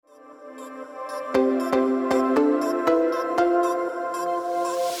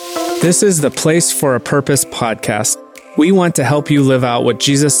This is the Place for a Purpose podcast. We want to help you live out what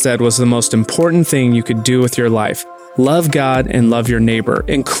Jesus said was the most important thing you could do with your life. Love God and love your neighbor,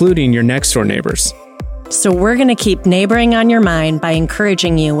 including your next door neighbors. So we're going to keep neighboring on your mind by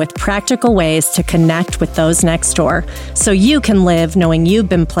encouraging you with practical ways to connect with those next door so you can live knowing you've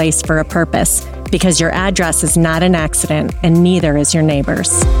been placed for a purpose, because your address is not an accident and neither is your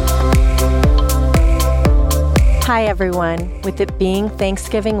neighbor's. Hi, everyone. With it being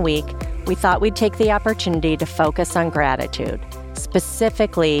Thanksgiving week, we thought we'd take the opportunity to focus on gratitude,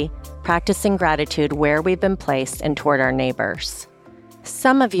 specifically practicing gratitude where we've been placed and toward our neighbors.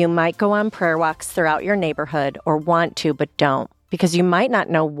 Some of you might go on prayer walks throughout your neighborhood or want to but don't, because you might not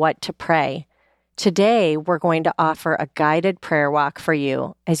know what to pray. Today, we're going to offer a guided prayer walk for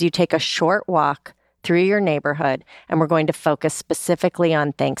you as you take a short walk through your neighborhood, and we're going to focus specifically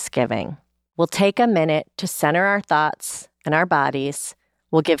on Thanksgiving. We'll take a minute to center our thoughts and our bodies.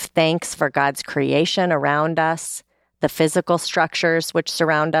 We'll give thanks for God's creation around us, the physical structures which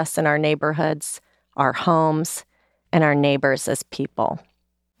surround us in our neighborhoods, our homes, and our neighbors as people.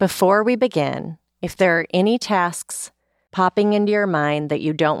 Before we begin, if there are any tasks popping into your mind that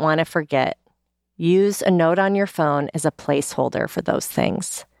you don't want to forget, use a note on your phone as a placeholder for those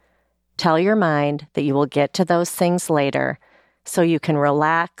things. Tell your mind that you will get to those things later so you can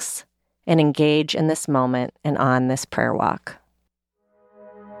relax and engage in this moment and on this prayer walk.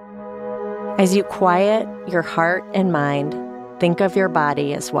 As you quiet your heart and mind, think of your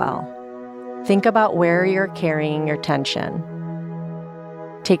body as well. Think about where you're carrying your tension.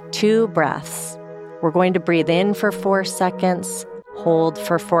 Take 2 breaths. We're going to breathe in for 4 seconds, hold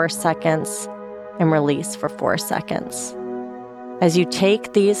for 4 seconds, and release for 4 seconds. As you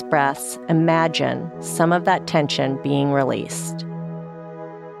take these breaths, imagine some of that tension being released.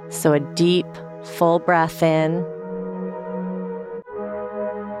 So a deep, full breath in,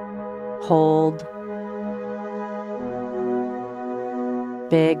 hold,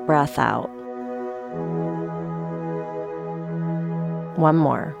 big breath out. One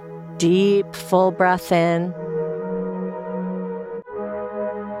more. Deep, full breath in,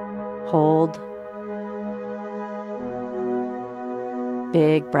 hold,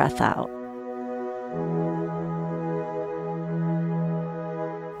 big breath out.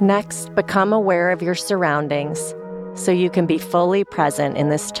 Next, become aware of your surroundings so you can be fully present in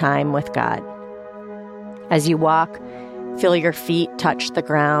this time with God. As you walk, feel your feet touch the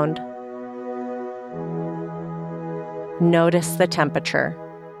ground. Notice the temperature.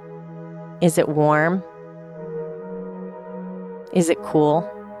 Is it warm? Is it cool?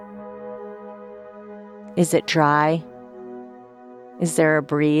 Is it dry? Is there a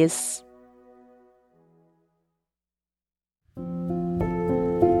breeze?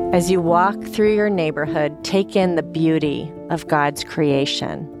 As you walk through your neighborhood, take in the beauty of God's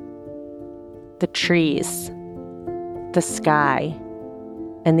creation. The trees, the sky,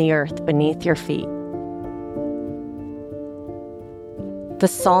 and the earth beneath your feet. The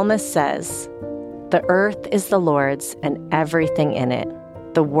psalmist says, "The earth is the Lord's and everything in it,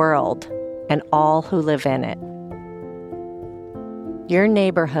 the world and all who live in it." Your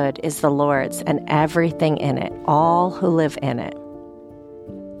neighborhood is the Lord's and everything in it, all who live in it.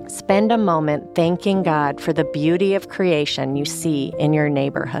 Spend a moment thanking God for the beauty of creation you see in your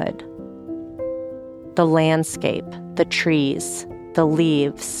neighborhood. The landscape, the trees, the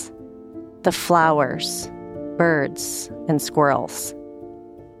leaves, the flowers, birds, and squirrels.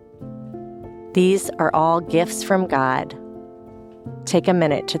 These are all gifts from God. Take a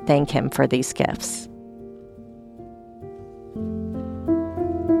minute to thank Him for these gifts.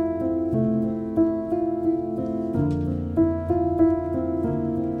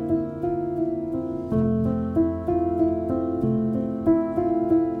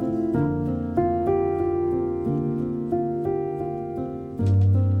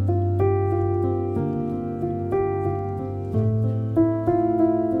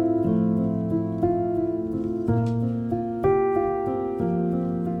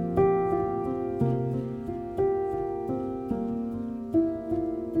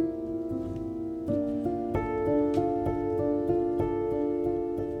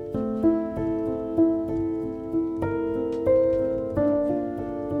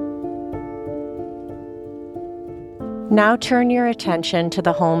 Now turn your attention to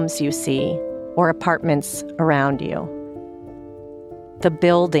the homes you see or apartments around you. The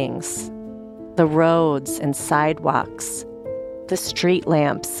buildings, the roads and sidewalks, the street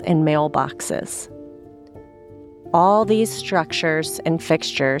lamps and mailboxes. All these structures and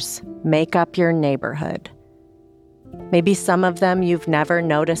fixtures make up your neighborhood. Maybe some of them you've never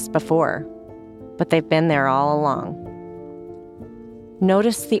noticed before, but they've been there all along.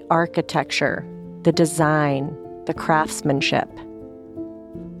 Notice the architecture, the design, the craftsmanship.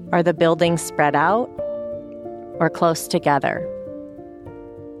 Are the buildings spread out or close together?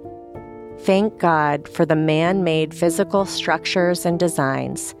 Thank God for the man-made physical structures and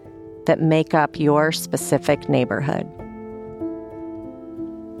designs that make up your specific neighborhood.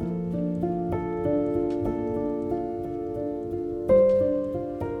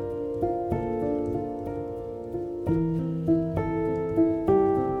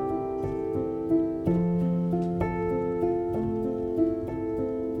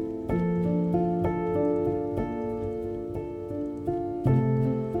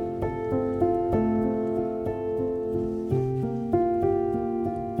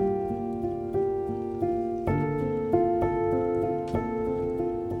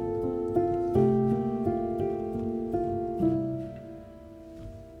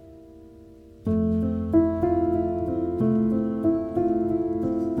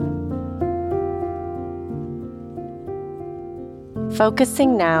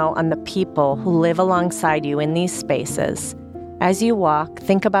 Focusing now on the people who live alongside you in these spaces. As you walk,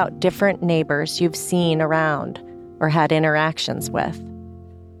 think about different neighbors you've seen around or had interactions with.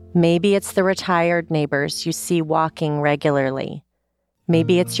 Maybe it's the retired neighbors you see walking regularly.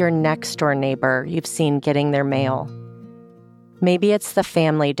 Maybe it's your next-door neighbor you've seen getting their mail. Maybe it's the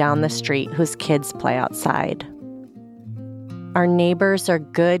family down the street whose kids play outside. Our neighbors are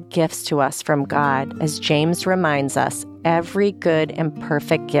good gifts to us from God. As James reminds us, every good and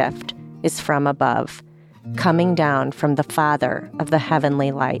perfect gift is from above, coming down from the Father of the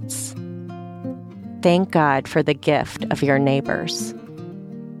heavenly lights. Thank God for the gift of your neighbors.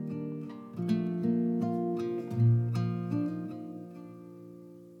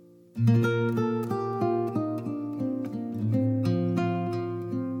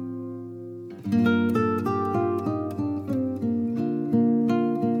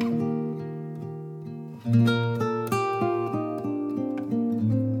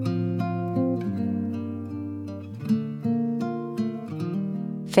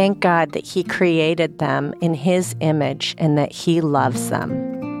 Thank God that He created them in His image and that He loves them.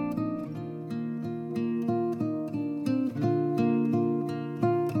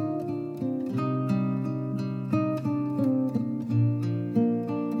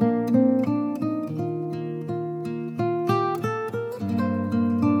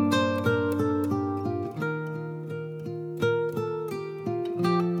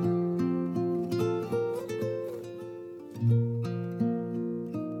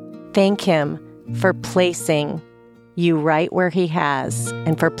 Thank Him for placing you right where He has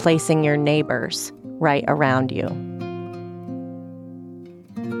and for placing your neighbors right around you.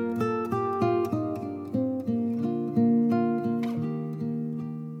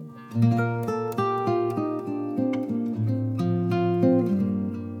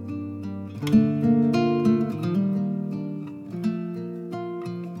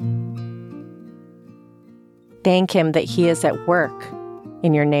 Thank Him that He is at work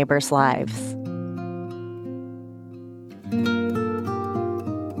in your neighbors' lives.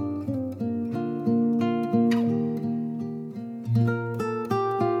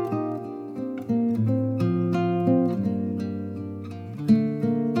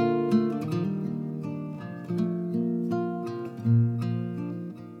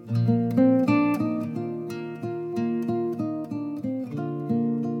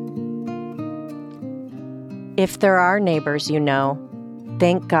 If there are neighbors you know,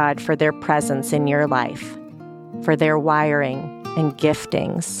 thank God for their presence in your life, for their wiring and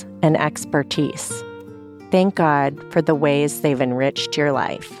giftings and expertise. Thank God for the ways they've enriched your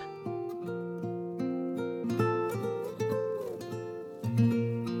life.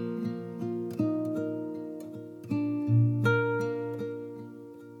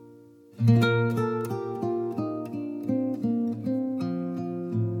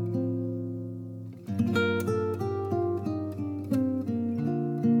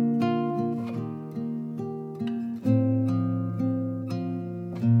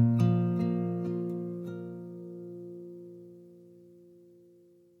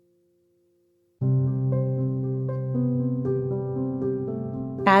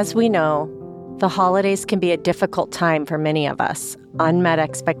 As we know, the holidays can be a difficult time for many of us. Unmet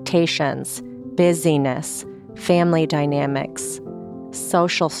expectations, busyness, family dynamics,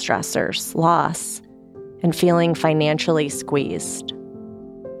 social stressors, loss, and feeling financially squeezed.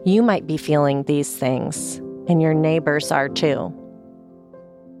 You might be feeling these things, and your neighbors are too.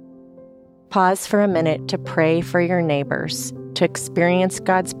 Pause for a minute to pray for your neighbors, to experience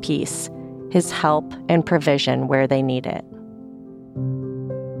God's peace, His help and provision where they need it.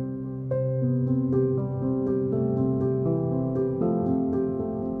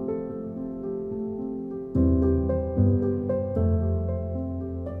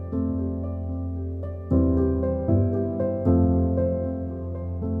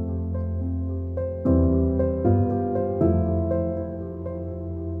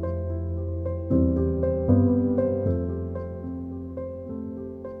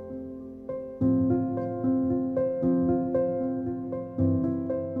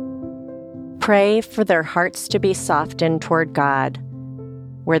 Pray for their hearts to be softened toward God,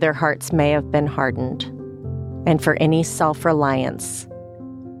 where their hearts may have been hardened, and for any self-reliance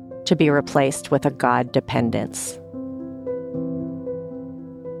to be replaced with a God dependence.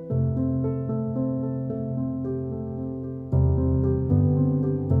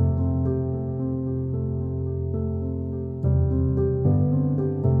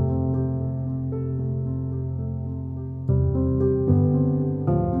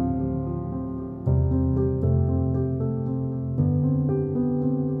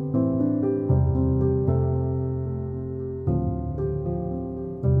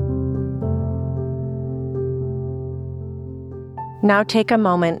 Now take a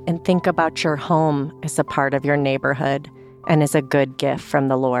moment and think about your home as a part of your neighborhood and as a good gift from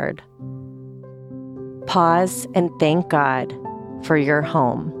the Lord. Pause and thank God for your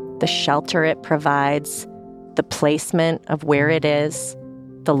home, the shelter it provides, the placement of where it is,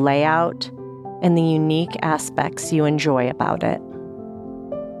 the layout, and the unique aspects you enjoy about it.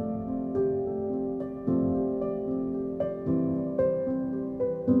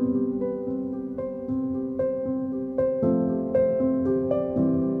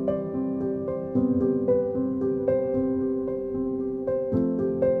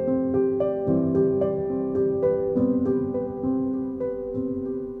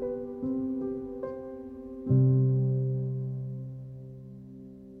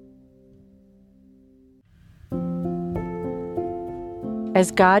 As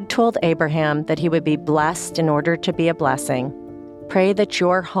God told Abraham that he would be blessed in order to be a blessing, pray that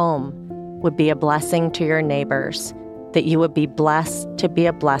your home would be a blessing to your neighbors, that you would be blessed to be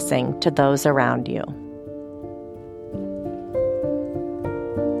a blessing to those around you.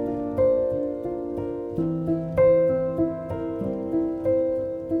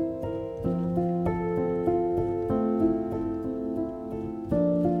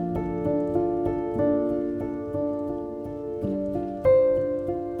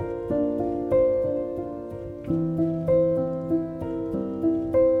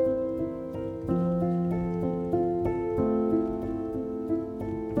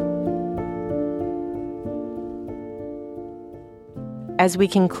 As we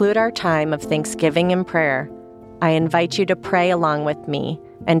conclude our time of thanksgiving and prayer, I invite you to pray along with me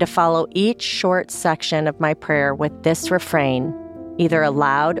and to follow each short section of my prayer with this refrain, either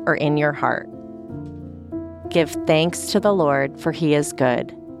aloud or in your heart. Give thanks to the Lord, for he is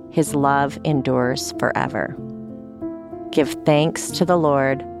good. His love endures forever. Give thanks to the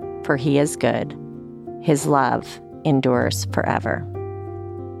Lord, for he is good. His love endures forever.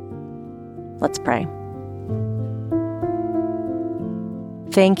 Let's pray.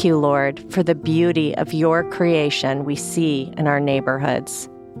 Thank you, Lord, for the beauty of your creation we see in our neighborhoods,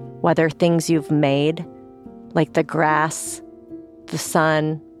 whether things you've made, like the grass, the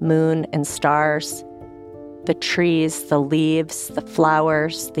sun, moon, and stars, the trees, the leaves, the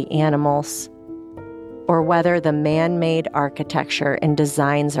flowers, the animals, or whether the man-made architecture and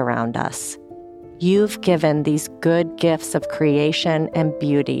designs around us. You've given these good gifts of creation and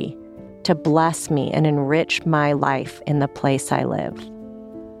beauty to bless me and enrich my life in the place I live.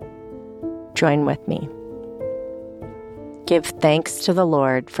 Join with me. Give thanks to the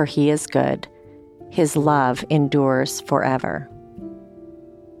Lord, for he is good. His love endures forever.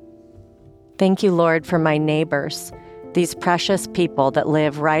 Thank you, Lord, for my neighbors, these precious people that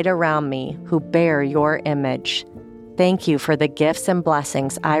live right around me who bear your image. Thank you for the gifts and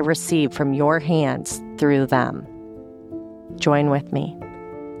blessings I receive from your hands through them. Join with me.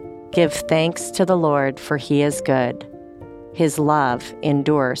 Give thanks to the Lord, for he is good. His love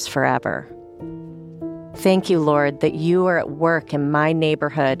endures forever. Thank you, Lord, that you are at work in my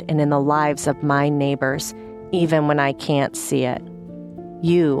neighborhood and in the lives of my neighbors, even when I can't see it.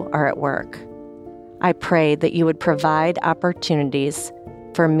 You are at work. I pray that you would provide opportunities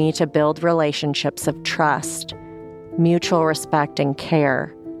for me to build relationships of trust, mutual respect, and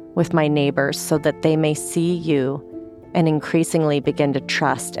care with my neighbors so that they may see you and increasingly begin to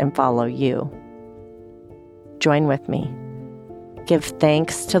trust and follow you. Join with me. Give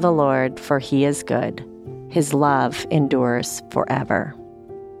thanks to the Lord, for he is good. His love endures forever.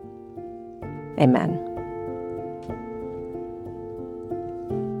 Amen.